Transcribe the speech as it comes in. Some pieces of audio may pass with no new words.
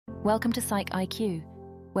Welcome to Psych IQ,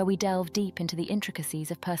 where we delve deep into the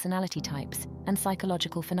intricacies of personality types and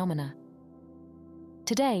psychological phenomena.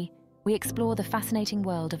 Today, we explore the fascinating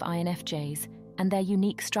world of INFJs and their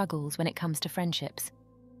unique struggles when it comes to friendships.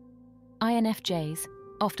 INFJs,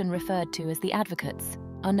 often referred to as the advocates,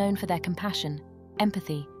 are known for their compassion,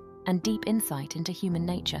 empathy, and deep insight into human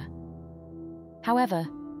nature. However,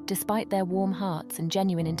 despite their warm hearts and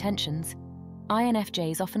genuine intentions,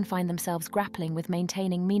 INFJs often find themselves grappling with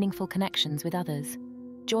maintaining meaningful connections with others.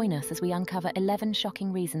 Join us as we uncover 11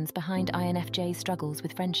 shocking reasons behind INFJs' struggles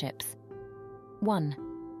with friendships. 1.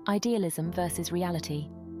 Idealism versus reality.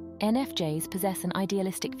 INFJs possess an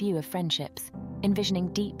idealistic view of friendships,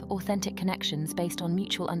 envisioning deep, authentic connections based on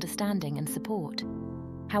mutual understanding and support.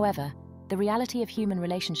 However, the reality of human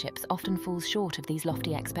relationships often falls short of these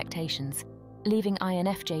lofty expectations, leaving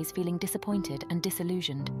INFJs feeling disappointed and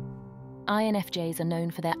disillusioned. INFJs are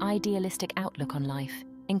known for their idealistic outlook on life,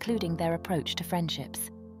 including their approach to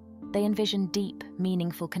friendships. They envision deep,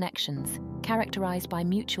 meaningful connections, characterized by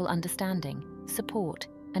mutual understanding, support,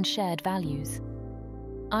 and shared values.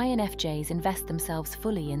 INFJs invest themselves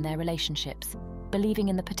fully in their relationships, believing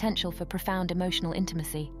in the potential for profound emotional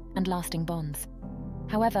intimacy and lasting bonds.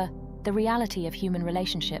 However, the reality of human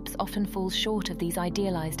relationships often falls short of these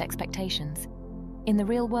idealized expectations. In the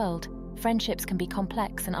real world, friendships can be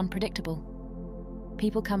complex and unpredictable.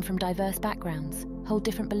 People come from diverse backgrounds, hold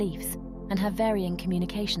different beliefs, and have varying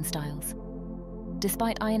communication styles.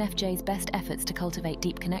 Despite INFJs' best efforts to cultivate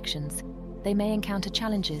deep connections, they may encounter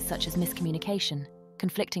challenges such as miscommunication,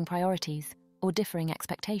 conflicting priorities, or differing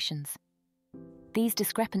expectations. These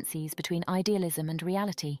discrepancies between idealism and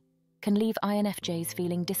reality can leave INFJs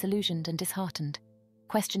feeling disillusioned and disheartened,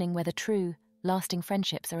 questioning whether true, lasting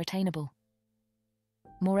friendships are attainable.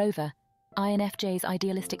 Moreover, INFJs'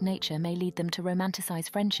 idealistic nature may lead them to romanticize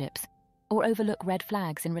friendships or overlook red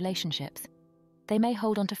flags in relationships. They may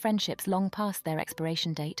hold on to friendships long past their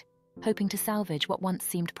expiration date, hoping to salvage what once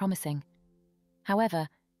seemed promising. However,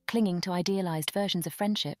 clinging to idealized versions of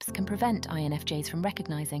friendships can prevent INFJs from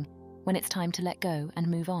recognizing when it's time to let go and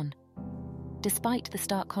move on. Despite the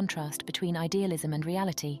stark contrast between idealism and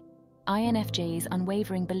reality, INFJs'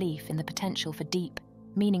 unwavering belief in the potential for deep,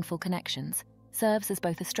 meaningful connections serves as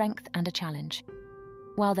both a strength and a challenge.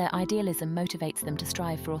 While their idealism motivates them to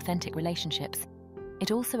strive for authentic relationships, it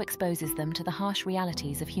also exposes them to the harsh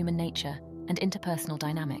realities of human nature and interpersonal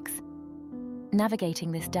dynamics.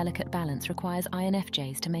 Navigating this delicate balance requires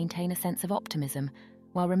INFJs to maintain a sense of optimism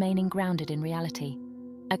while remaining grounded in reality,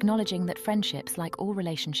 acknowledging that friendships, like all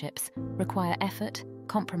relationships, require effort,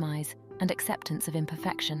 compromise, and acceptance of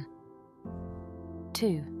imperfection.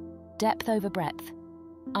 2. Depth over breadth.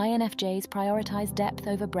 INFJs prioritize depth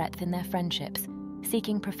over breadth in their friendships,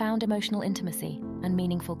 seeking profound emotional intimacy and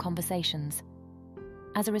meaningful conversations.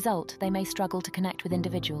 As a result, they may struggle to connect with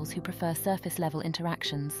individuals who prefer surface-level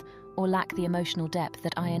interactions or lack the emotional depth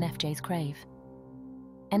that INFJs crave.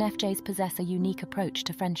 INFJs possess a unique approach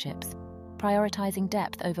to friendships, prioritizing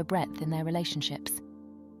depth over breadth in their relationships.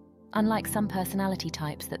 Unlike some personality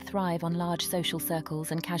types that thrive on large social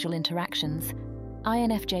circles and casual interactions,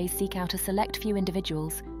 INFJs seek out a select few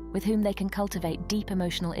individuals with whom they can cultivate deep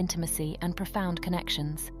emotional intimacy and profound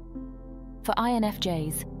connections. For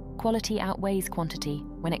INFJs, quality outweighs quantity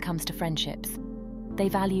when it comes to friendships. They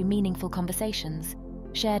value meaningful conversations,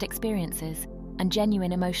 shared experiences, and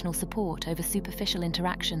genuine emotional support over superficial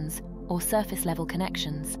interactions or surface-level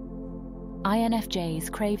connections.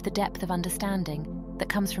 INFJs crave the depth of understanding that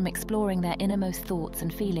comes from exploring their innermost thoughts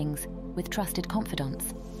and feelings with trusted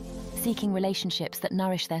confidants, seeking relationships that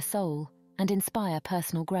nourish their soul and inspire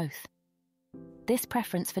personal growth. This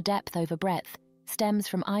preference for depth over breadth stems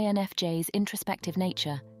from INFJs' introspective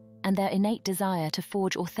nature and their innate desire to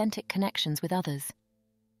forge authentic connections with others.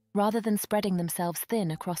 Rather than spreading themselves thin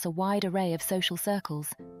across a wide array of social circles,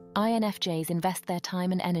 INFJs invest their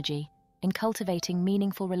time and energy in cultivating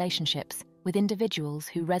meaningful relationships with individuals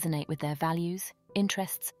who resonate with their values,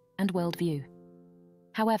 interests, and worldview.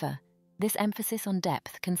 However, this emphasis on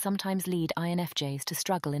depth can sometimes lead INFJs to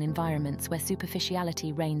struggle in environments where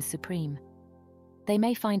superficiality reigns supreme. They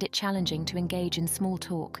may find it challenging to engage in small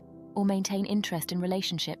talk or maintain interest in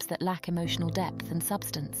relationships that lack emotional depth and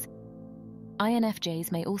substance.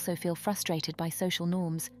 INFJs may also feel frustrated by social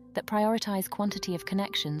norms that prioritize quantity of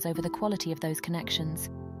connections over the quality of those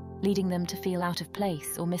connections, leading them to feel out of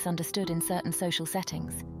place or misunderstood in certain social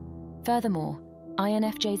settings. Furthermore,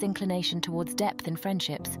 INFJs' inclination towards depth in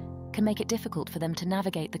friendships can make it difficult for them to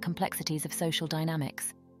navigate the complexities of social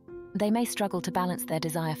dynamics. They may struggle to balance their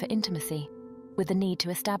desire for intimacy with the need to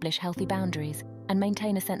establish healthy boundaries and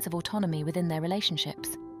maintain a sense of autonomy within their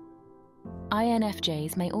relationships.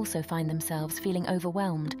 INFJs may also find themselves feeling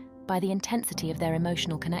overwhelmed by the intensity of their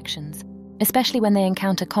emotional connections, especially when they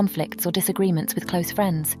encounter conflicts or disagreements with close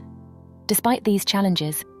friends. Despite these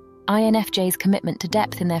challenges, INFJs' commitment to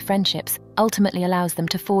depth in their friendships ultimately allows them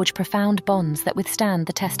to forge profound bonds that withstand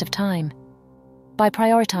the test of time. By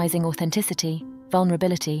prioritizing authenticity,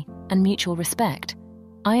 vulnerability, and mutual respect,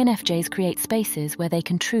 INFJs create spaces where they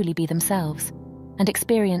can truly be themselves and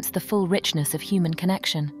experience the full richness of human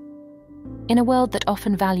connection. In a world that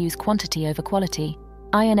often values quantity over quality,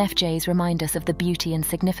 INFJs remind us of the beauty and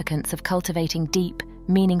significance of cultivating deep,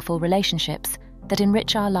 meaningful relationships that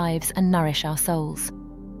enrich our lives and nourish our souls.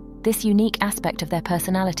 This unique aspect of their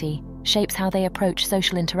personality shapes how they approach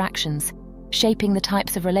social interactions, shaping the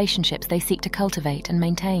types of relationships they seek to cultivate and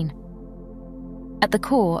maintain. At the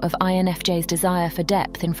core of INFJs' desire for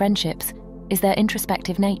depth in friendships is their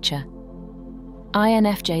introspective nature.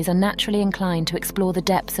 INFJs are naturally inclined to explore the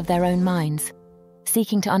depths of their own minds,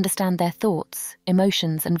 seeking to understand their thoughts,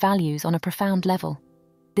 emotions, and values on a profound level.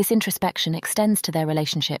 This introspection extends to their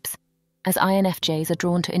relationships, as INFJs are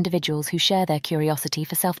drawn to individuals who share their curiosity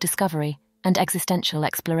for self-discovery and existential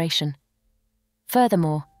exploration.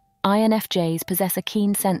 Furthermore, INFJs possess a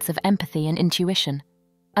keen sense of empathy and intuition,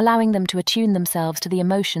 allowing them to attune themselves to the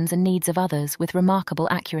emotions and needs of others with remarkable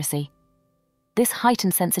accuracy. This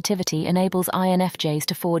heightened sensitivity enables INFJs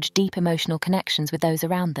to forge deep emotional connections with those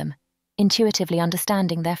around them, intuitively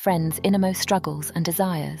understanding their friends' innermost struggles and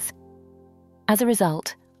desires. As a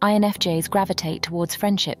result, INFJs gravitate towards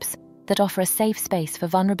friendships that offer a safe space for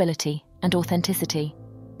vulnerability and authenticity,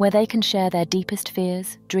 where they can share their deepest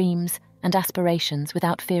fears, dreams, and aspirations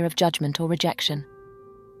without fear of judgment or rejection.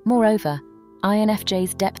 Moreover,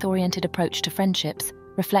 INFJs' depth-oriented approach to friendships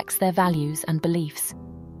reflects their values and beliefs.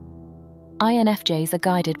 INFJs are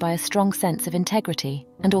guided by a strong sense of integrity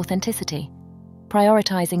and authenticity,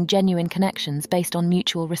 prioritizing genuine connections based on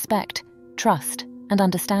mutual respect, trust, and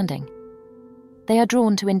understanding. They are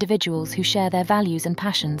drawn to individuals who share their values and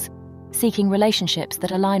passions, seeking relationships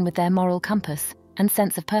that align with their moral compass and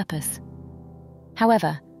sense of purpose.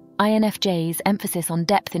 However, INFJs' emphasis on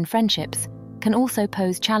depth in friendships can also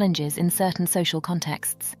pose challenges in certain social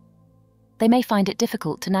contexts. They may find it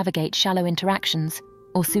difficult to navigate shallow interactions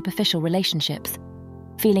or superficial relationships,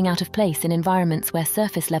 feeling out of place in environments where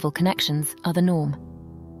surface-level connections are the norm.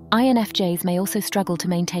 INFJs may also struggle to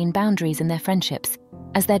maintain boundaries in their friendships,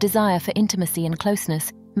 as their desire for intimacy and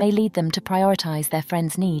closeness may lead them to prioritize their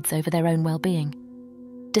friends' needs over their own well-being.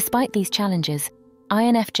 Despite these challenges,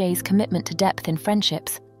 INFJs' commitment to depth in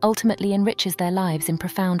friendships ultimately enriches their lives in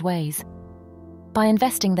profound ways. By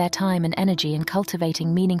investing their time and energy in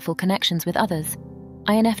cultivating meaningful connections with others,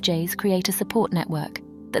 INFJs create a support network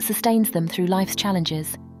that sustains them through life's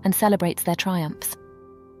challenges and celebrates their triumphs.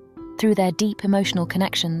 Through their deep emotional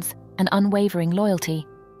connections and unwavering loyalty,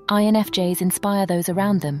 INFJs inspire those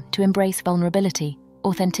around them to embrace vulnerability,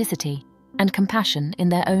 authenticity, and compassion in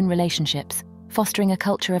their own relationships, fostering a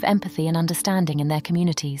culture of empathy and understanding in their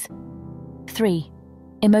communities. 3.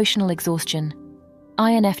 Emotional exhaustion.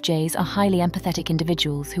 INFJs are highly empathetic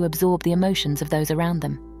individuals who absorb the emotions of those around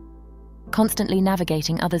them. Constantly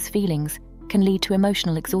navigating others' feelings can lead to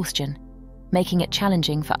emotional exhaustion, making it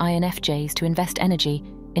challenging for INFJs to invest energy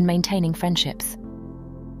in maintaining friendships.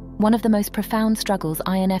 One of the most profound struggles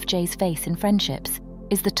INFJs face in friendships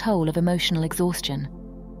is the toll of emotional exhaustion.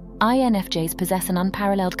 INFJs possess an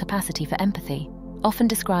unparalleled capacity for empathy, often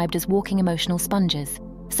described as walking emotional sponges,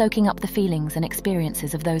 soaking up the feelings and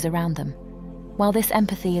experiences of those around them. While this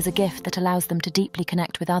empathy is a gift that allows them to deeply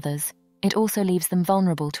connect with others, it also leaves them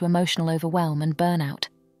vulnerable to emotional overwhelm and burnout.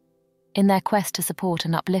 In their quest to support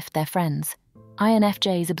and uplift their friends,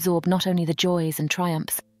 INFJs absorb not only the joys and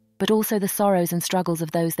triumphs, but also the sorrows and struggles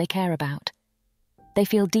of those they care about. They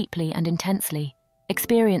feel deeply and intensely,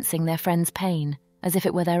 experiencing their friends' pain as if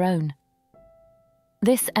it were their own.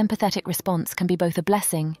 This empathetic response can be both a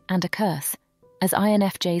blessing and a curse, as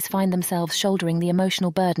INFJs find themselves shouldering the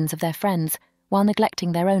emotional burdens of their friends while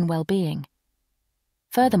neglecting their own well-being.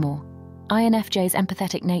 Furthermore, INFJs'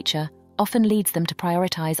 empathetic nature often leads them to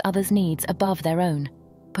prioritize others' needs above their own,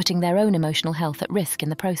 putting their own emotional health at risk in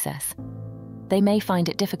the process. They may find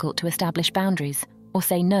it difficult to establish boundaries or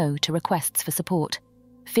say no to requests for support,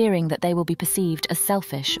 fearing that they will be perceived as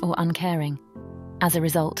selfish or uncaring. As a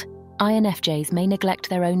result, INFJs may neglect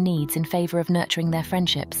their own needs in favor of nurturing their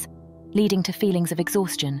friendships, leading to feelings of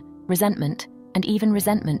exhaustion, resentment, and even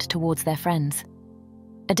resentment towards their friends.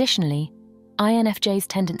 Additionally, INFJs'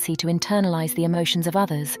 tendency to internalize the emotions of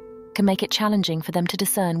others can make it challenging for them to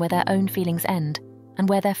discern where their own feelings end and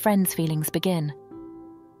where their friends' feelings begin.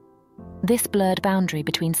 This blurred boundary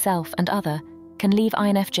between self and other can leave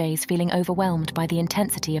INFJs feeling overwhelmed by the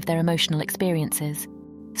intensity of their emotional experiences,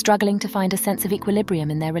 struggling to find a sense of equilibrium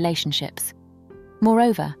in their relationships.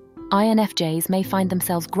 Moreover, INFJs may find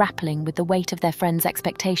themselves grappling with the weight of their friends'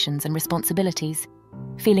 expectations and responsibilities,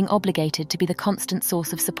 feeling obligated to be the constant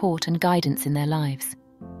source of support and guidance in their lives.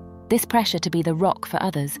 This pressure to be the rock for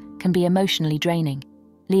others can be emotionally draining,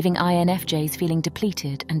 leaving INFJs feeling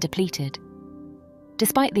depleted.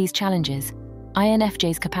 Despite these challenges,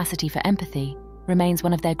 INFJs' capacity for empathy remains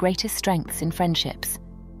one of their greatest strengths in friendships.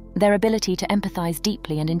 Their ability to empathize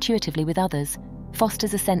deeply and intuitively with others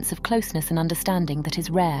fosters a sense of closeness and understanding that is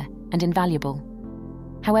rare and invaluable.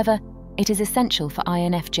 However, it is essential for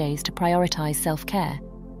INFJs to prioritize self-care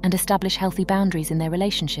and establish healthy boundaries in their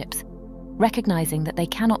relationships, recognizing that they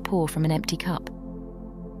cannot pour from an empty cup.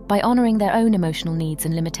 By honoring their own emotional needs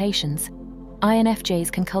and limitations,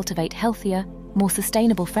 INFJs can cultivate healthier, more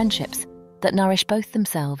sustainable friendships that nourish both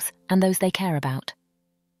themselves and those they care about.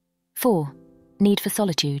 4. Need for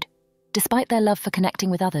solitude. Despite their love for connecting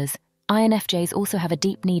with others, INFJs also have a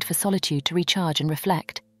deep need for solitude to recharge and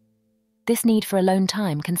reflect. This need for alone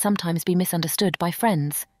time can sometimes be misunderstood by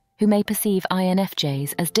friends, who may perceive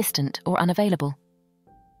INFJs as distant or unavailable.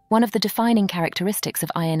 One of the defining characteristics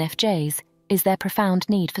of INFJs is their profound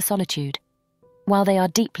need for solitude. While they are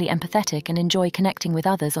deeply empathetic and enjoy connecting with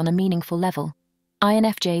others on a meaningful level,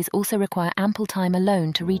 INFJs also require ample time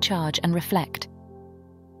alone to recharge and reflect.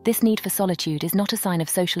 This need for solitude is not a sign of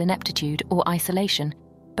social ineptitude or isolation,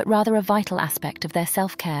 but rather a vital aspect of their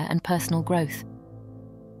self-care and personal growth.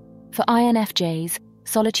 For INFJs,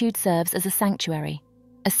 solitude serves as a sanctuary,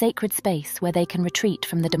 a sacred space where they can retreat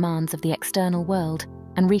from the demands of the external world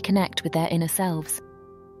and reconnect with their inner selves.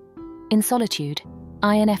 In solitude,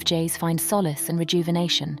 INFJs find solace and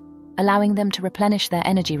rejuvenation, allowing them to replenish their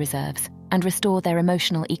energy reserves and restore their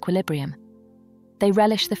emotional equilibrium. They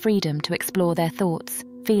relish the freedom to explore their thoughts,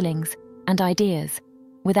 feelings, and ideas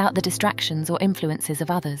without the distractions or influences of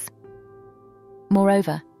others.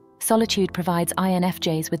 Moreover, solitude provides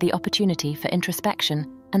INFJs with the opportunity for introspection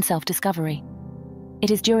and self-discovery. It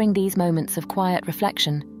is during these moments of quiet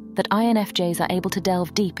reflection that INFJs are able to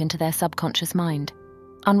delve deep into their subconscious mind,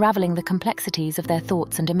 unraveling the complexities of their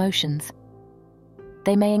thoughts and emotions.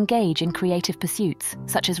 They may engage in creative pursuits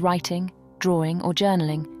such as writing, drawing, or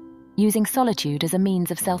journaling, using solitude as a means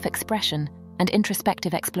of self-expression and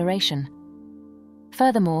introspective exploration.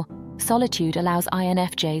 Furthermore, solitude allows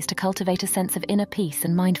INFJs to cultivate a sense of inner peace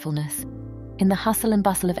and mindfulness. In the hustle and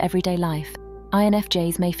bustle of everyday life,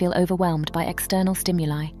 INFJs may feel overwhelmed by external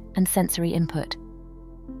stimuli and sensory input.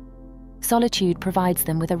 Solitude provides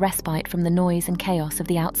them with a respite from the noise and chaos of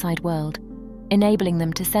the outside world, enabling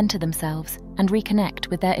them to center themselves and reconnect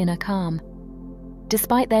with their inner calm.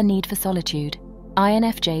 Despite their need for solitude,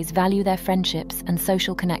 INFJs value their friendships and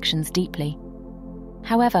social connections deeply.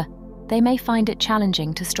 However, they may find it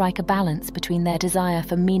challenging to strike a balance between their desire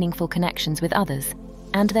for meaningful connections with others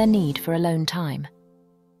and their need for alone time.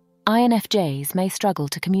 INFJs may struggle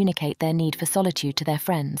to communicate their need for solitude to their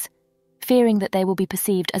friends, fearing that they will be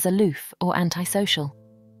perceived as aloof or antisocial.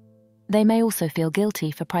 They may also feel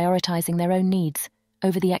guilty for prioritizing their own needs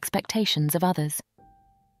over the expectations of others.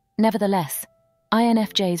 Nevertheless,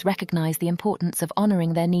 INFJs recognize the importance of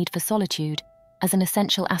honoring their need for solitude as an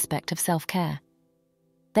essential aspect of self-care.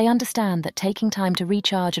 They understand that taking time to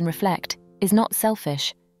recharge and reflect is not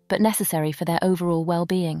selfish, but necessary for their overall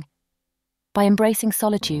well-being. By embracing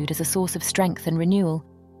solitude as a source of strength and renewal,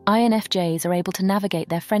 INFJs are able to navigate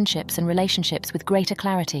their friendships and relationships with greater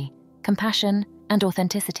clarity, compassion, and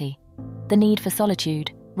authenticity. The need for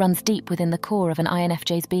solitude runs deep within the core of an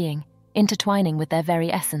INFJ's being, intertwining with their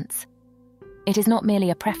very essence. It is not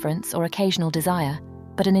merely a preference or occasional desire,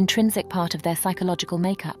 but an intrinsic part of their psychological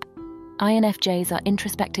makeup. INFJs are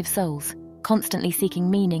introspective souls, constantly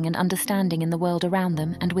seeking meaning and understanding in the world around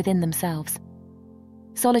them and within themselves.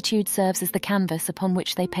 Solitude serves as the canvas upon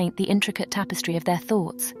which they paint the intricate tapestry of their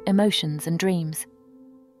thoughts, emotions, and dreams.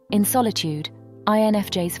 In solitude,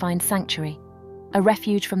 INFJs find sanctuary, a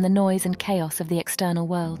refuge from the noise and chaos of the external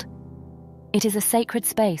world. It is a sacred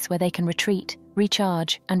space where they can retreat,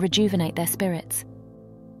 recharge, and rejuvenate their spirits.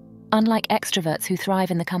 Unlike extroverts who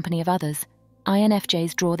thrive in the company of others,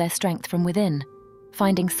 INFJs draw their strength from within,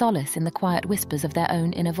 finding solace in the quiet whispers of their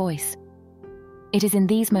own inner voice. It is in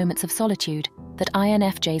these moments of solitude that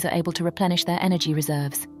INFJs are able to replenish their energy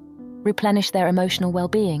reserves, replenish their emotional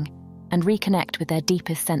well-being, and reconnect with their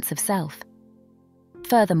deepest sense of self.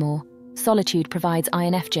 Furthermore, solitude provides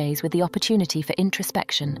INFJs with the opportunity for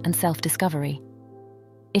introspection and self-discovery.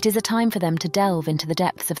 It is a time for them to delve into the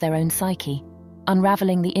depths of their own psyche,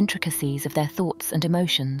 unraveling the intricacies of their thoughts and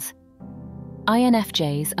emotions.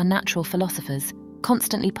 INFJs are natural philosophers,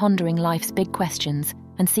 constantly pondering life's big questions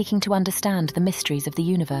and seeking to understand the mysteries of the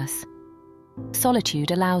universe.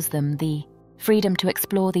 Solitude allows them the freedom to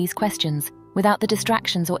explore these questions without the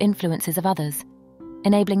distractions or influences of others,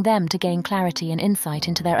 enabling them to gain clarity and insight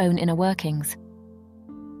into their own inner workings.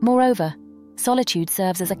 Moreover, solitude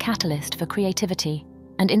serves as a catalyst for creativity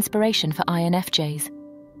and inspiration for INFJs.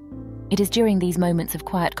 It is during these moments of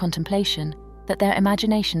quiet contemplation that their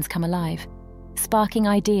imaginations come alive, sparking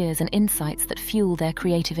ideas and insights that fuel their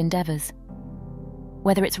creative endeavors.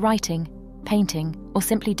 Whether it's writing, painting, or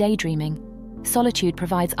simply daydreaming, solitude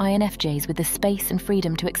provides INFJs with the space and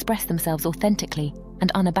freedom to express themselves authentically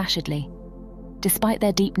and unabashedly. Despite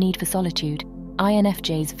their deep need for solitude,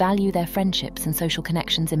 INFJs value their friendships and social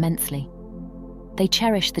connections immensely. They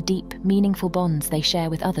cherish the deep, meaningful bonds they share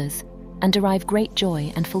with others and derive great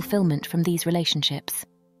joy and fulfillment from these relationships.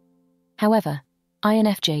 However,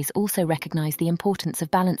 INFJs also recognize the importance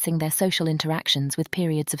of balancing their social interactions with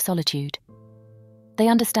periods of solitude. They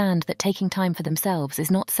understand that taking time for themselves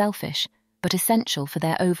is not selfish, but essential for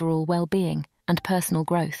their overall well-being and personal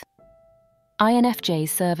growth. INFJs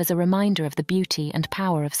serve as a reminder of the beauty and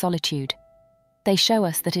power of solitude. They show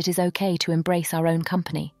us that it is okay to embrace our own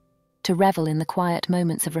company, to revel in the quiet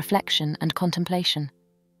moments of reflection and contemplation.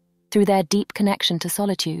 Through their deep connection to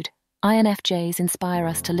solitude, INFJs inspire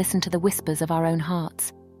us to listen to the whispers of our own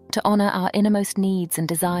hearts, to honor our innermost needs and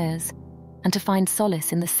desires, and to find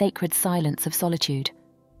solace in the sacred silence of solitude.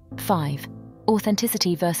 5.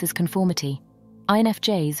 Authenticity versus conformity.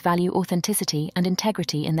 INFJs value authenticity and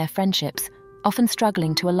integrity in their friendships, often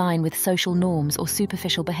struggling to align with social norms or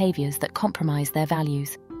superficial behaviors that compromise their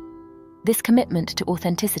values. This commitment to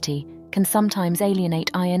authenticity can sometimes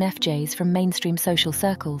alienate INFJs from mainstream social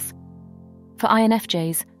circles. For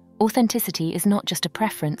INFJs, authenticity is not just a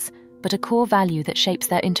preference, but a core value that shapes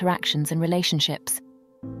their interactions and relationships.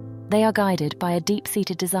 They are guided by a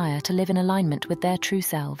deep-seated desire to live in alignment with their true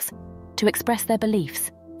selves, to express their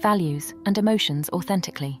beliefs, values, and emotions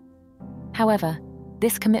authentically. However,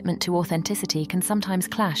 this commitment to authenticity can sometimes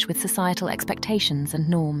clash with societal expectations and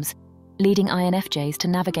norms, leading INFJs to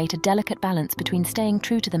navigate a delicate balance between staying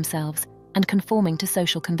true to themselves and conforming to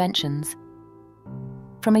social conventions.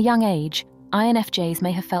 From a young age, INFJs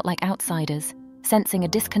may have felt like outsiders, sensing a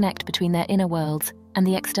disconnect between their inner worlds and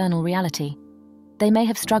the external reality. They may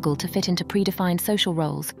have struggled to fit into predefined social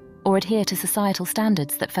roles or adhere to societal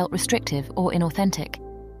standards that felt restrictive or inauthentic.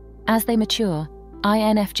 As they mature,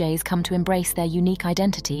 INFJs come to embrace their unique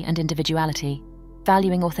identity and individuality,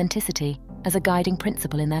 valuing authenticity as a guiding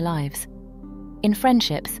principle in their lives. In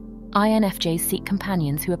friendships, INFJs seek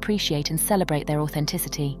companions who appreciate and celebrate their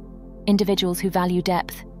authenticity, individuals who value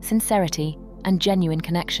depth, sincerity, and genuine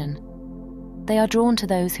connection. They are drawn to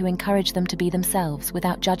those who encourage them to be themselves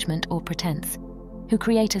without judgment or pretense, who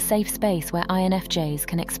create a safe space where INFJs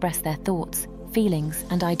can express their thoughts, feelings,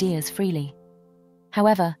 and ideas freely.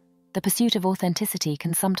 However, the pursuit of authenticity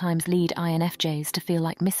can sometimes lead INFJs to feel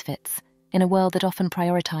like misfits in a world that often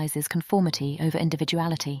prioritizes conformity over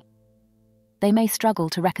individuality. They may struggle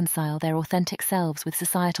to reconcile their authentic selves with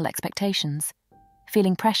societal expectations,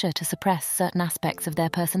 feeling pressure to suppress certain aspects of their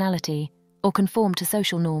personality or conform to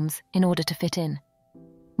social norms in order to fit in.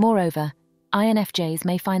 Moreover, INFJs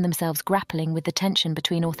may find themselves grappling with the tension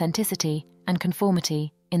between authenticity and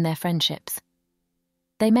conformity in their friendships.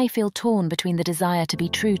 They may feel torn between the desire to be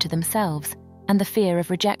true to themselves and the fear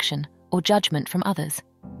of rejection or judgment from others.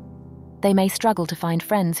 They may struggle to find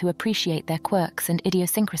friends who appreciate their quirks and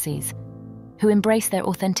idiosyncrasies, who embrace their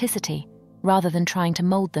authenticity rather than trying to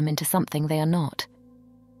mold them into something they are not.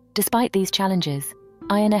 Despite these challenges,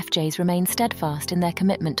 INFJs remain steadfast in their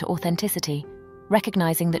commitment to authenticity,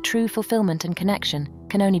 recognizing that true fulfillment and connection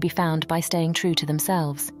can only be found by staying true to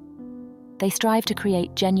themselves. They strive to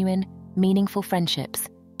create genuine, meaningful friendships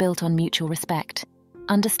built on mutual respect,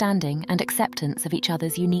 understanding, and acceptance of each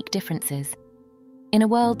other's unique differences. In a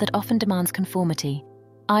world that often demands conformity,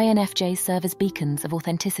 INFJs serve as beacons of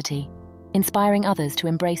authenticity, inspiring others to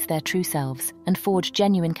embrace their true selves and forge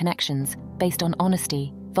genuine connections based on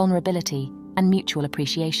honesty, vulnerability, and mutual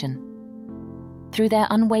appreciation. Through their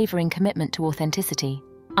unwavering commitment to authenticity,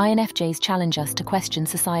 INFJs challenge us to question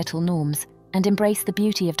societal norms and embrace the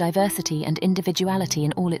beauty of diversity and individuality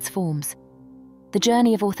in all its forms. The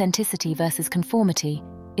journey of authenticity versus conformity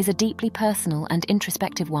is a deeply personal and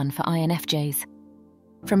introspective one for INFJs.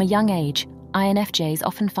 From a young age, INFJs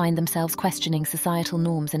often find themselves questioning societal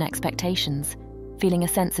norms and expectations, feeling a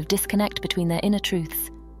sense of disconnect between their inner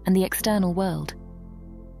truths and the external world.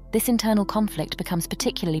 This internal conflict becomes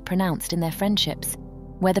particularly pronounced in their friendships,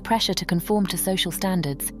 where the pressure to conform to social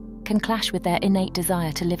standards can clash with their innate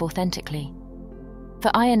desire to live authentically. For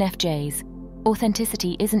INFJs,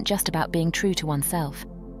 authenticity isn't just about being true to oneself.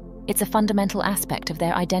 It's a fundamental aspect of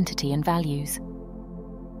their identity and values.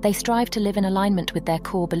 They strive to live in alignment with their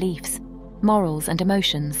core beliefs, morals, and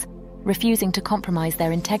emotions, refusing to compromise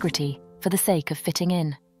their integrity for the sake of fitting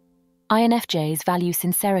in. INFJs value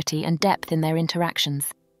sincerity and depth in their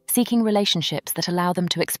interactions, seeking relationships that allow them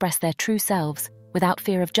to express their true selves without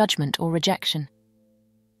fear of judgment or rejection.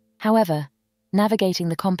 However, navigating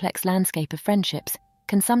the complex landscape of friendships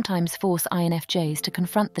can sometimes force INFJs to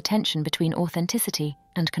confront the tension between authenticity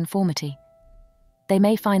and conformity. They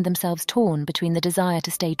may find themselves torn between the desire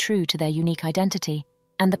to stay true to their unique identity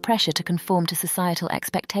and the pressure to conform to societal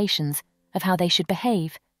expectations of how they should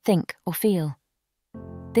behave, think, or feel.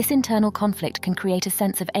 This internal conflict can create a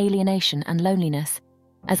sense of alienation and loneliness,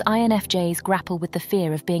 as INFJs grapple with the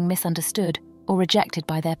fear of being misunderstood or rejected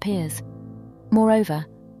by their peers. Moreover,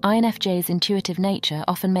 INFJs' intuitive nature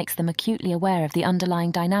often makes them acutely aware of the underlying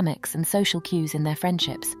dynamics and social cues in their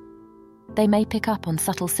friendships. They may pick up on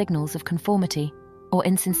subtle signals of conformity or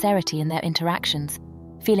insincerity in their interactions,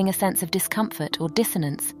 feeling a sense of discomfort or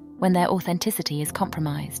dissonance when their authenticity is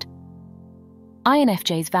compromised.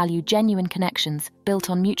 INFJs value genuine connections built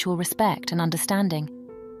on mutual respect and understanding,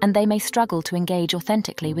 and they may struggle to engage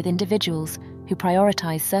authentically with individuals who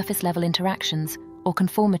prioritize surface-level interactions or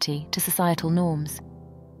conformity to societal norms.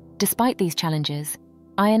 Despite these challenges,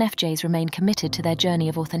 INFJs remain committed to their journey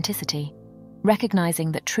of authenticity,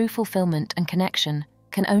 recognizing that true fulfillment and connection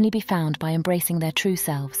can only be found by embracing their true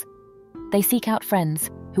selves. They seek out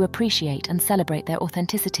friends who appreciate and celebrate their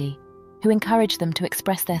authenticity, who encourage them to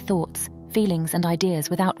express their thoughts, feelings, and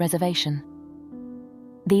ideas without reservation.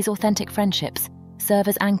 These authentic friendships serve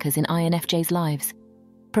as anchors in INFJs' lives,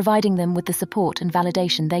 providing them with the support and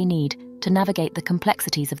validation they need to navigate the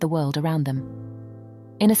complexities of the world around them.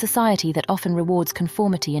 In a society that often rewards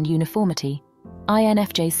conformity and uniformity,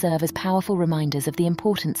 INFJs serve as powerful reminders of the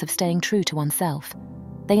importance of staying true to oneself.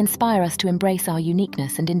 They inspire us to embrace our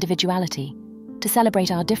uniqueness and individuality, to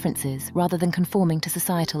celebrate our differences rather than conforming to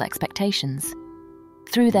societal expectations.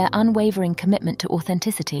 Through their unwavering commitment to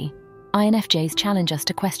authenticity, INFJs challenge us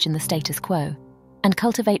to question the status quo and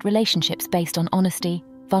cultivate relationships based on honesty,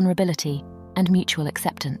 vulnerability, and mutual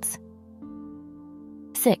acceptance.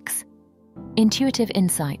 6. Intuitive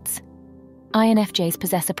insights. INFJs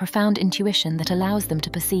possess a profound intuition that allows them to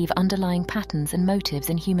perceive underlying patterns and motives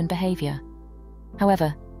in human behavior.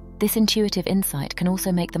 However, this intuitive insight can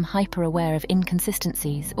also make them hyper-aware of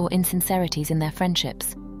inconsistencies or insincerities in their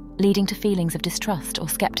friendships, leading to feelings of distrust or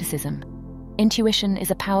skepticism. Intuition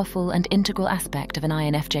is a powerful and integral aspect of an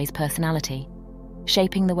INFJ's personality,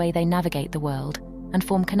 shaping the way they navigate the world and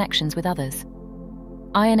form connections with others.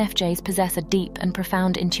 INFJs possess a deep and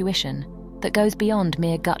profound intuition that goes beyond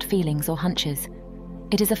mere gut feelings or hunches.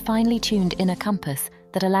 It is a finely tuned inner compass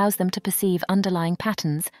that allows them to perceive underlying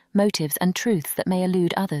patterns, motives, and truths that may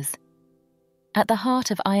elude others. At the heart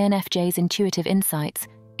of INFJ's intuitive insights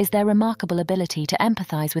is their remarkable ability to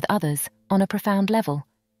empathize with others on a profound level.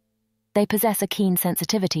 They possess a keen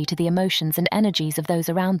sensitivity to the emotions and energies of those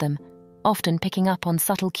around them, often picking up on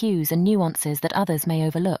subtle cues and nuances that others may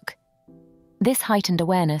overlook. This heightened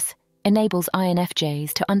awareness enables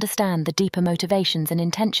INFJs to understand the deeper motivations and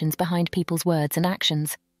intentions behind people's words and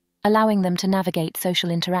actions, allowing them to navigate social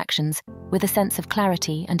interactions with a sense of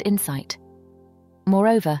clarity and insight.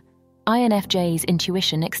 Moreover, INFJ's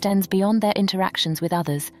intuition extends beyond their interactions with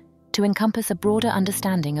others to encompass a broader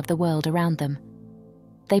understanding of the world around them.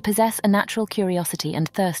 They possess a natural curiosity and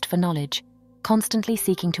thirst for knowledge, constantly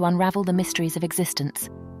seeking to unravel the mysteries of existence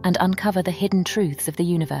and uncover the hidden truths of the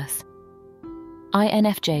universe.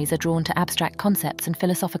 INFJs are drawn to abstract concepts and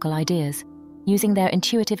philosophical ideas, using their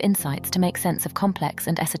intuitive insights to make sense of complex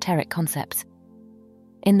and esoteric concepts.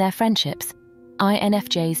 In their friendships,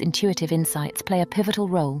 INFJs' intuitive insights play a pivotal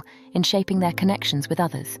role in shaping their connections with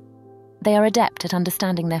others. They are adept at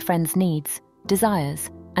understanding their friends' needs, desires,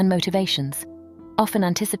 and motivations, often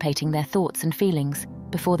anticipating their thoughts and feelings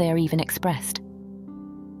before they are even expressed.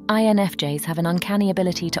 INFJs have an uncanny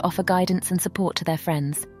ability to offer guidance and support to their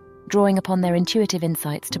friends, drawing upon their intuitive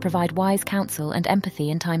insights to provide wise counsel and empathy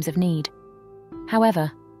in times of need. However,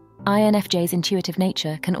 INFJ's intuitive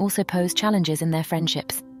nature can also pose challenges in their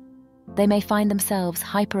friendships. They may find themselves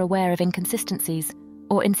hyper-aware of inconsistencies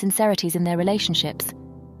or insincerities in their relationships,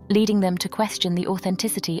 leading them to question the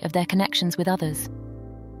authenticity of their connections with others.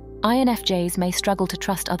 INFJs may struggle to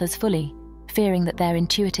trust others fully, fearing that their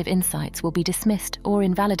intuitive insights will be dismissed or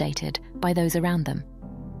invalidated by those around them.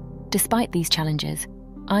 Despite these challenges,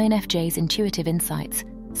 INFJs' intuitive insights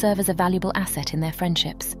serve as a valuable asset in their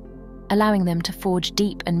friendships, allowing them to forge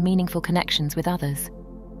deep and meaningful connections with others.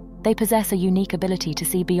 They possess a unique ability to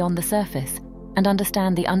see beyond the surface and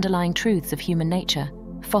understand the underlying truths of human nature,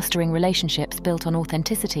 fostering relationships built on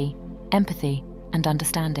authenticity, empathy, and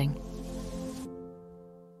understanding.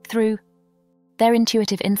 Through their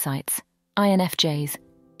intuitive insights, INFJs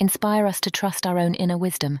inspire us to trust our own inner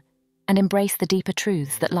wisdom and embrace the deeper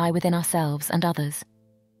truths that lie within ourselves and others.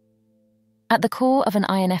 At the core of an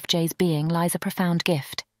INFJ's being lies a profound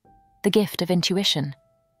gift, the gift of intuition.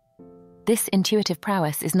 This intuitive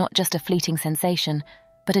prowess is not just a fleeting sensation,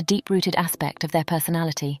 but a deep-rooted aspect of their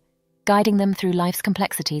personality, guiding them through life's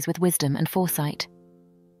complexities with wisdom and foresight.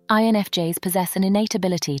 INFJs possess an innate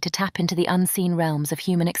ability to tap into the unseen realms of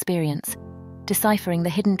human experience, deciphering the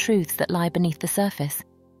hidden truths that lie beneath the surface.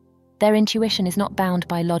 Their intuition is not bound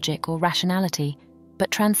by logic or rationality,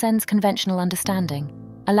 but transcends conventional understanding,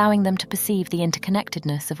 allowing them to perceive the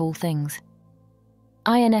interconnectedness of all things.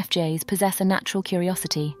 INFJs possess a natural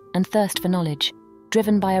curiosity and thirst for knowledge,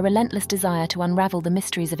 driven by a relentless desire to unravel the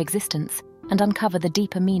mysteries of existence and uncover the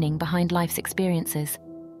deeper meaning behind life's experiences.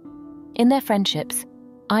 In their friendships,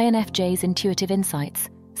 INFJs' intuitive insights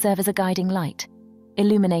serve as a guiding light,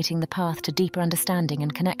 illuminating the path to deeper understanding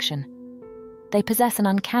and connection. They possess an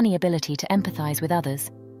uncanny ability to empathize with others,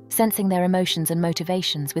 sensing their emotions and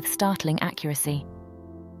motivations with startling accuracy.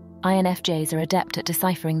 INFJs are adept at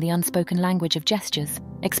deciphering the unspoken language of gestures,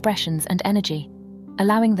 expressions, and energy,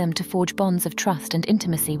 allowing them to forge bonds of trust and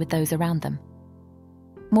intimacy with those around them.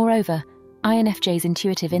 Moreover, INFJs'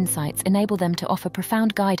 intuitive insights enable them to offer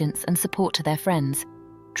profound guidance and support to their friends,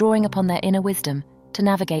 drawing upon their inner wisdom to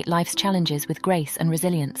navigate life's challenges with grace and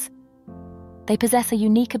resilience. They possess a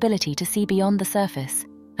unique ability to see beyond the surface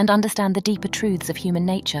and understand the deeper truths of human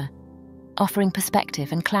nature, offering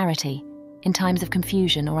perspective and clarity in times of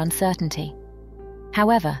confusion or uncertainty.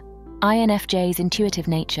 However, INFJ's intuitive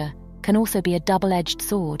nature can also be a double-edged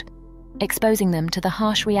sword, exposing them to the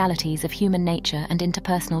harsh realities of human nature and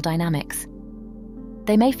interpersonal dynamics.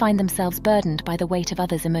 They may find themselves burdened by the weight of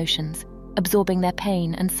others' emotions, absorbing their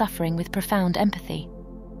pain and suffering with profound empathy.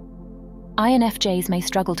 INFJs may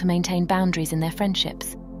struggle to maintain boundaries in their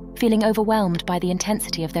friendships, feeling overwhelmed by the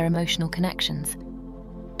intensity of their emotional connections.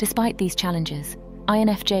 Despite these challenges,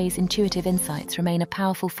 INFJs' intuitive insights remain a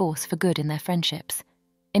powerful force for good in their friendships,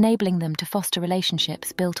 enabling them to foster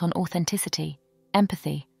relationships built on authenticity,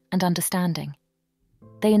 empathy, and understanding.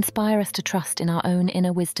 They inspire us to trust in our own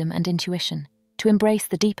inner wisdom and intuition, to embrace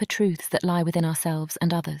the deeper truths that lie within ourselves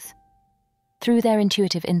and others. Through their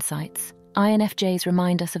intuitive insights, INFJs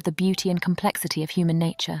remind us of the beauty and complexity of human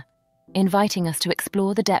nature, inviting us to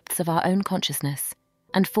explore the depths of our own consciousness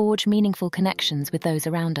and forge meaningful connections with those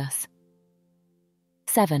around us.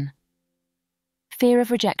 7. Fear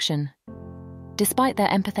of rejection. Despite their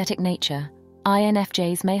empathetic nature,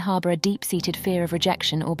 INFJs may harbor a deep-seated fear of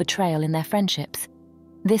rejection or betrayal in their friendships.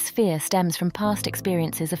 This fear stems from past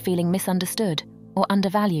experiences of feeling misunderstood or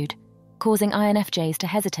undervalued, causing INFJs to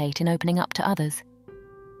hesitate in opening up to others.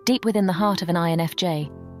 Deep within the heart of an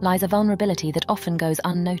INFJ lies a vulnerability that often goes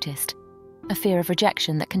unnoticed, a fear of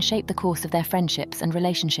rejection that can shape the course of their friendships and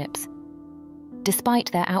relationships.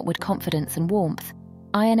 Despite their outward confidence and warmth,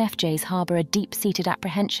 INFJs harbor a deep-seated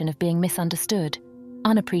apprehension of being misunderstood,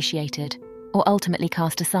 unappreciated, or ultimately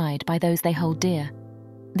cast aside by those they hold dear.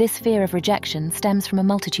 This fear of rejection stems from a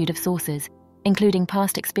multitude of sources, including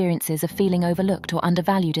past experiences of feeling overlooked or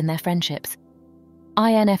undervalued in their friendships.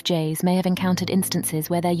 INFJs may have encountered instances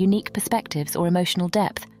where their unique perspectives or emotional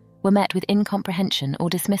depth were met with incomprehension or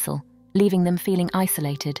dismissal, leaving them feeling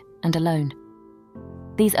isolated and alone.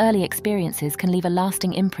 These early experiences can leave a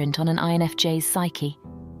lasting imprint on an INFJ's psyche,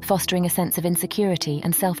 fostering a sense of insecurity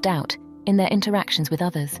and self-doubt in their interactions with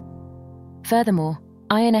others. Furthermore,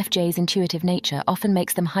 INFJ's intuitive nature often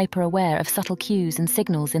makes them hyper-aware of subtle cues and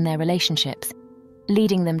signals in their relationships,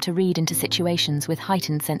 leading them to read into situations with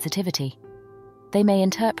heightened sensitivity. They may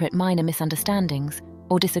interpret minor misunderstandings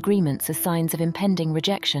or disagreements as signs of impending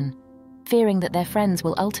rejection, fearing that their friends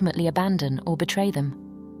will ultimately abandon or betray them.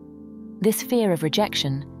 This fear of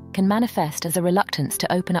rejection can manifest as a reluctance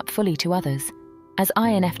to open up fully to others, as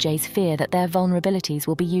INFJs fear that their vulnerabilities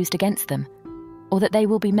will be used against them, or that they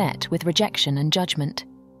will be met with rejection and judgment.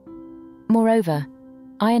 Moreover,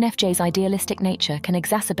 INFJs' idealistic nature can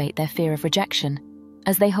exacerbate their fear of rejection,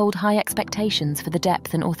 as they hold high expectations for the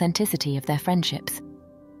depth and authenticity of their friendships.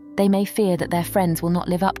 They may fear that their friends will not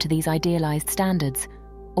live up to these idealized standards,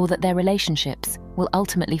 or that their relationships will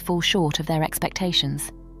ultimately fall short of their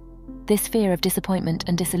expectations. This fear of disappointment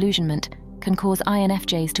and disillusionment can cause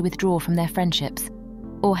INFJs to withdraw from their friendships,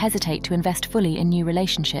 or hesitate to invest fully in new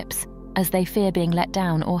relationships, as they fear being let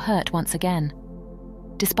down or hurt once again.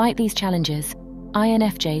 Despite these challenges,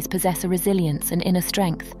 INFJs possess a resilience and inner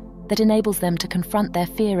strength that enables them to confront their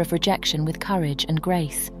fear of rejection with courage and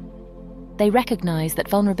grace. They recognize that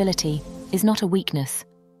vulnerability is not a weakness,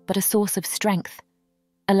 but a source of strength,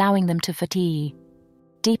 allowing them to foster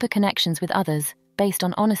deeper connections with others based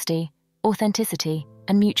on honesty, authenticity,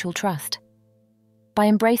 and mutual trust. By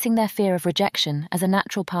embracing their fear of rejection as a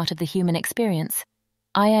natural part of the human experience,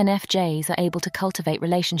 INFJs are able to cultivate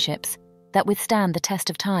relationships that withstand the test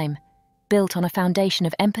of time, built on a foundation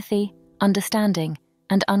of empathy, understanding,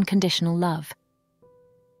 and unconditional love.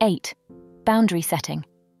 8. Boundary setting.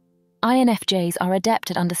 INFJs are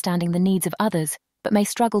adept at understanding the needs of others, but may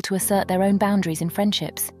struggle to assert their own boundaries in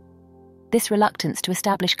friendships. This reluctance to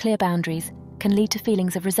establish clear boundaries can lead to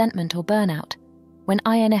feelings of resentment or burnout when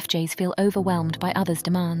INFJs feel overwhelmed by others'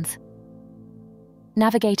 demands.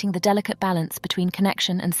 Navigating the delicate balance between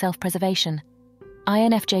connection and self-preservation,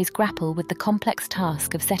 INFJs grapple with the complex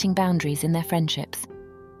task of setting boundaries in their friendships.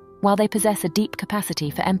 While they possess a deep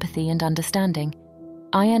capacity for empathy and understanding,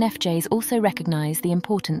 INFJs also recognize the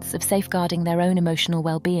importance of safeguarding their own emotional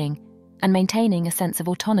well-being and maintaining a sense of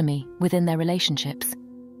autonomy within their relationships.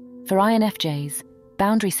 For INFJs,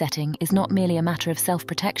 boundary setting is not merely a matter of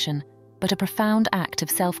self-protection, but a profound act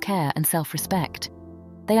of self-care and self-respect.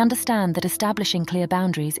 They understand that establishing clear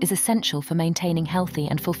boundaries is essential for maintaining healthy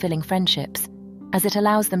and fulfilling friendships, as it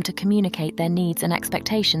allows them to communicate their needs and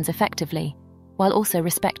expectations effectively, while also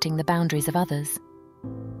respecting the boundaries of others.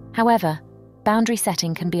 However, boundary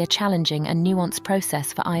setting can be a challenging and nuanced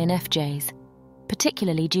process for INFJs,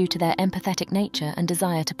 particularly due to their empathetic nature and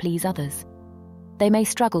desire to please others. They may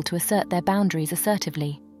struggle to assert their boundaries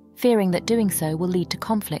assertively, fearing that doing so will lead to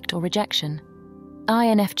conflict or rejection.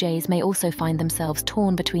 INFJs may also find themselves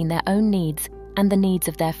torn between their own needs and the needs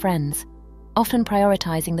of their friends, often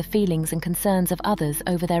prioritizing the feelings and concerns of others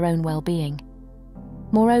over their own well-being.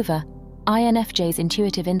 Moreover, INFJs'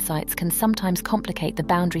 intuitive insights can sometimes complicate the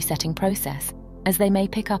boundary-setting process, as they may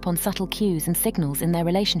pick up on subtle cues and signals in their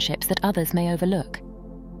relationships that others may overlook.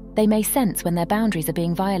 They may sense when their boundaries are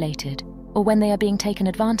being violated, or when they are being taken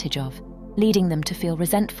advantage of, leading them to feel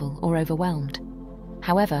resentful or overwhelmed.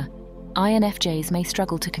 However, INFJs may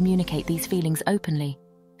struggle to communicate these feelings openly,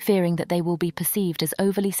 fearing that they will be perceived as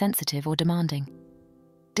overly sensitive or demanding.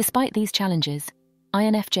 Despite these challenges,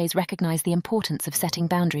 INFJs recognize the importance of setting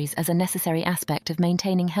boundaries as a necessary aspect of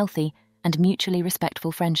maintaining healthy and mutually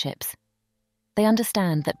respectful friendships. They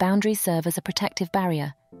understand that boundaries serve as a protective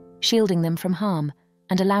barrier, shielding them from harm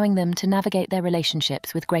and allowing them to navigate their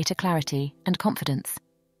relationships with greater clarity and confidence.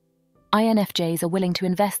 INFJs are willing to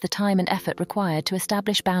invest the time and effort required to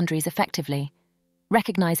establish boundaries effectively,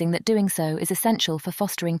 recognizing that doing so is essential for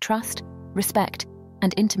fostering trust, respect,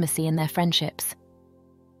 and intimacy in their friendships.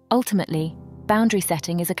 Ultimately, boundary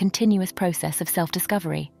setting is a continuous process of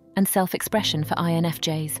self-discovery and self-expression for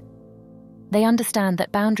INFJs. They understand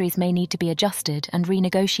that boundaries may need to be adjusted and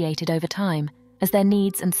renegotiated over time as their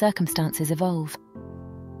needs and circumstances evolve.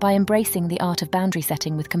 By embracing the art of boundary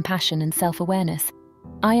setting with compassion and self-awareness,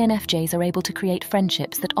 INFJs are able to create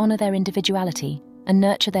friendships that honor their individuality and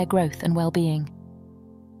nurture their growth and well-being.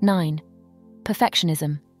 9.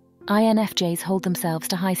 Perfectionism. INFJs hold themselves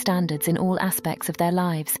to high standards in all aspects of their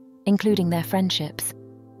lives, including their friendships.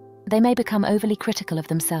 They may become overly critical of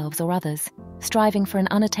themselves or others, striving for an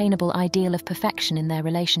unattainable ideal of perfection in their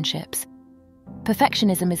relationships.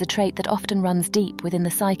 Perfectionism is a trait that often runs deep within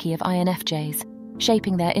the psyche of INFJs,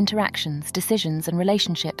 shaping their interactions, decisions, and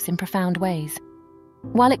relationships in profound ways.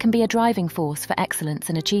 While it can be a driving force for excellence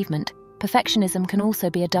and achievement, perfectionism can also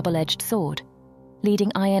be a double-edged sword,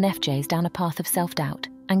 leading INFJs down a path of self-doubt,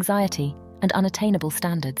 anxiety, and unattainable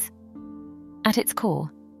standards. At its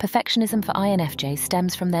core, perfectionism for INFJs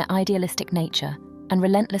stems from their idealistic nature and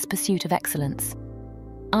relentless pursuit of excellence.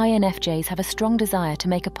 INFJs have a strong desire to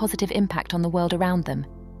make a positive impact on the world around them,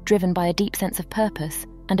 driven by a deep sense of purpose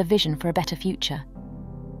and a vision for a better future.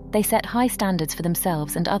 They set high standards for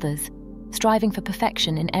themselves and others, striving for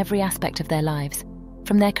perfection in every aspect of their lives,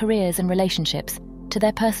 from their careers and relationships to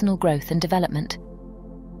their personal growth and development.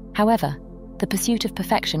 However, the pursuit of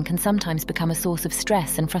perfection can sometimes become a source of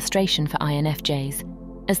stress and frustration for INFJs,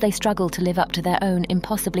 as they struggle to live up to their own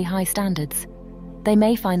impossibly high standards. They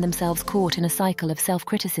may find themselves caught in a cycle of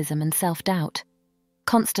self-criticism and self-doubt,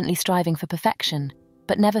 constantly striving for perfection,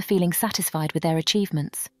 but never feeling satisfied with their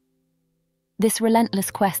achievements. This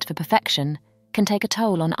relentless quest for perfection can take a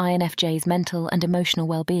toll on INFJ's mental and emotional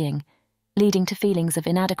well-being, leading to feelings of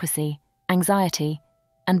inadequacy, anxiety,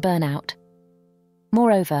 and burnout.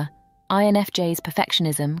 Moreover, INFJ's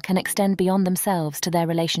perfectionism can extend beyond themselves to their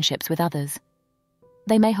relationships with others.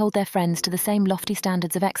 They may hold their friends to the same lofty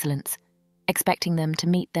standards of excellence, expecting them to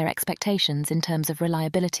meet their expectations in terms of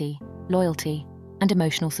reliability, loyalty, and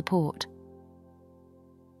emotional support.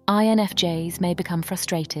 INFJs may become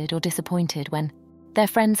frustrated or disappointed when their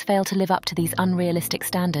friends fail to live up to these unrealistic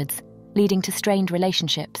standards, leading to strained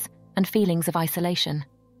relationships and feelings of isolation.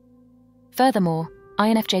 Furthermore,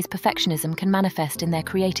 INFJs' perfectionism can manifest in their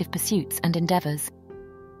creative pursuits and endeavors.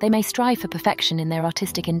 They may strive for perfection in their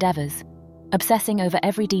artistic endeavors, obsessing over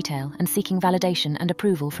every detail and seeking validation and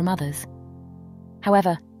approval from others.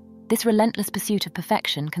 However, this relentless pursuit of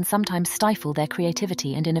perfection can sometimes stifle their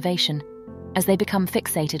creativity and innovation, as they become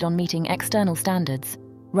fixated on meeting external standards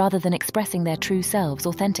rather than expressing their true selves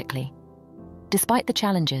authentically. Despite the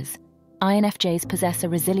challenges, INFJs possess a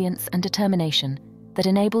resilience and determination that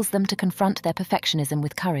enables them to confront their perfectionism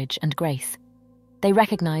with courage and grace. They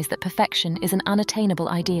recognize that perfection is an unattainable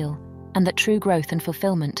ideal and that true growth and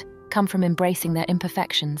fulfillment come from embracing their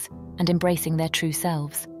imperfections and embracing their true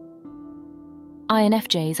selves.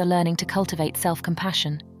 INFJs are learning to cultivate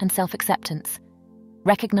self-compassion and self-acceptance,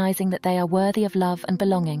 recognizing that they are worthy of love and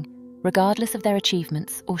belonging, regardless of their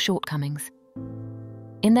achievements or shortcomings.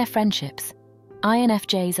 In their friendships,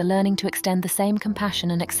 INFJs are learning to extend the same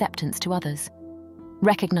compassion and acceptance to others,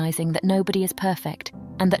 recognizing that nobody is perfect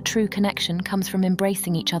and that true connection comes from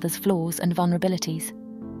embracing each other's flaws and vulnerabilities.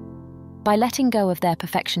 By letting go of their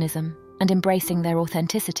perfectionism and embracing their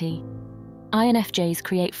authenticity, INFJs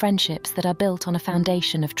create friendships that are built on a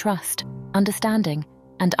foundation of trust, understanding,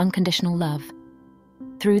 and unconditional love.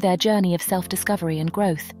 Through their journey of self-discovery and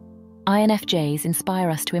growth, INFJs inspire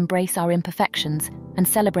us to embrace our imperfections and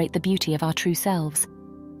celebrate the beauty of our true selves,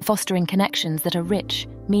 fostering connections that are rich,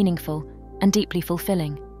 meaningful, and deeply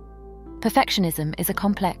fulfilling. Perfectionism is a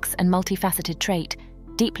complex and multifaceted trait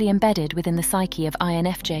deeply embedded within the psyche of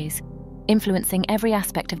INFJs, influencing every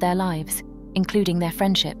aspect of their lives, including their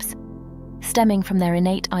friendships. Stemming from their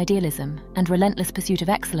innate idealism and relentless pursuit of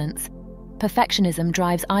excellence, perfectionism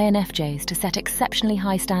drives INFJs to set exceptionally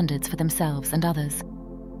high standards for themselves and others.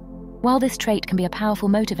 While this trait can be a powerful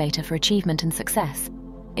motivator for achievement and success,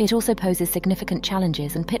 it also poses significant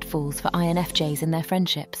challenges and pitfalls for INFJs in their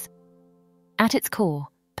friendships. At its core,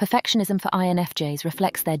 perfectionism for INFJs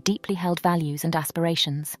reflects their deeply held values and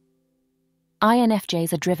aspirations.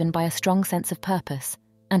 INFJs are driven by a strong sense of purpose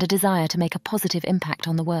and a desire to make a positive impact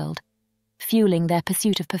on the world, fueling their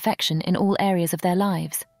pursuit of perfection in all areas of their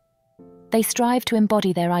lives. They strive to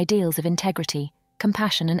embody their ideals of integrity,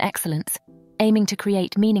 compassion, and excellence, aiming to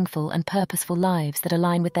create meaningful and purposeful lives that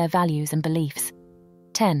align with their values and beliefs.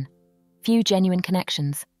 10. Few genuine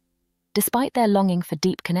connections. Despite their longing for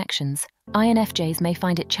deep connections, INFJs may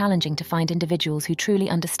find it challenging to find individuals who truly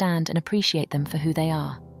understand and appreciate them for who they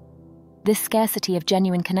are. This scarcity of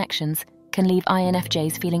genuine connections can leave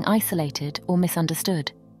INFJs feeling isolated or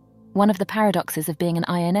misunderstood. One of the paradoxes of being an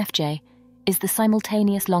INFJ is the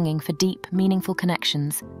simultaneous longing for deep, meaningful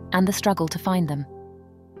connections and the struggle to find them.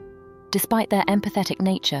 Despite their empathetic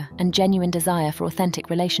nature and genuine desire for authentic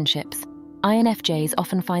relationships, INFJs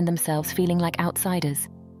often find themselves feeling like outsiders,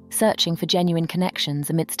 searching for genuine connections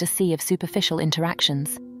amidst a sea of superficial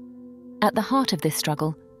interactions. At the heart of this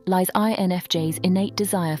struggle lies INFJs' innate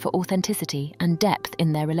desire for authenticity and depth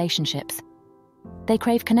in their relationships. They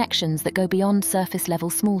crave connections that go beyond surface-level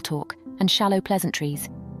small talk and shallow pleasantries,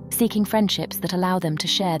 seeking friendships that allow them to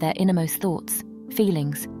share their innermost thoughts,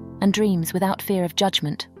 feelings, and dreams without fear of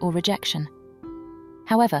judgment or rejection.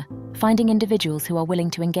 However, finding individuals who are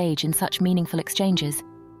willing to engage in such meaningful exchanges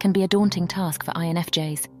can be a daunting task for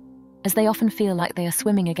INFJs, as they often feel like they are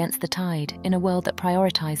swimming against the tide in a world that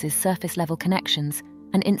prioritizes surface-level connections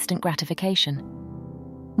and instant gratification.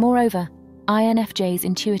 Moreover, INFJs'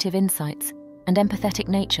 intuitive insights and empathetic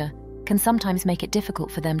nature can sometimes make it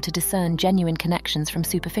difficult for them to discern genuine connections from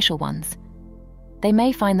superficial ones. They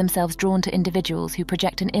may find themselves drawn to individuals who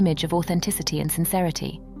project an image of authenticity and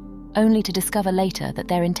sincerity, only to discover later that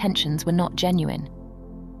their intentions were not genuine.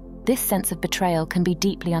 This sense of betrayal can be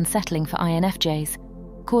deeply unsettling for INFJs,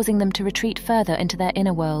 causing them to retreat further into their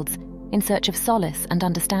inner worlds in search of solace and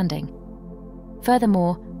understanding.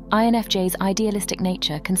 Furthermore, INFJs' idealistic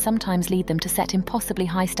nature can sometimes lead them to set impossibly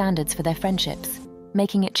high standards for their friendships,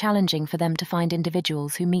 making it challenging for them to find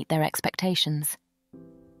individuals who meet their expectations.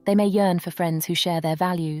 They may yearn for friends who share their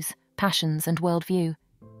values, passions, and worldview,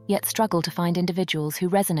 yet struggle to find individuals who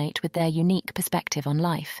resonate with their unique perspective on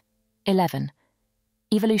life. 11.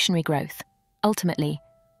 Evolutionary growth. Ultimately,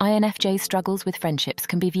 INFJs' struggles with friendships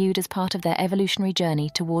can be viewed as part of their evolutionary journey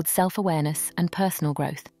towards self-awareness and personal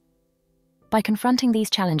growth. By confronting these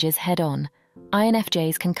challenges head-on,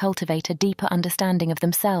 INFJs can cultivate a deeper understanding of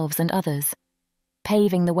themselves and others,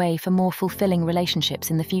 paving the way for more fulfilling relationships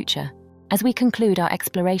in the future. As we conclude our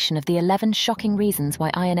exploration of the 11 shocking reasons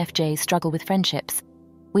why INFJs struggle with friendships,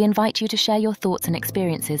 We invite you to share your thoughts and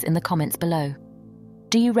experiences in the comments below.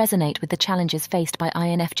 Do you resonate with the challenges faced by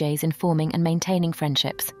INFJs in forming and maintaining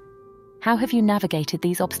friendships? How have you navigated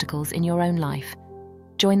these obstacles in your own life?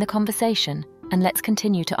 Join the conversation, and let's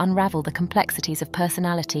continue to unravel the complexities of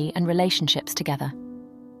personality and relationships together.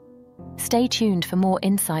 Stay tuned for more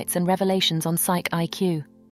insights and revelations on Psych IQ.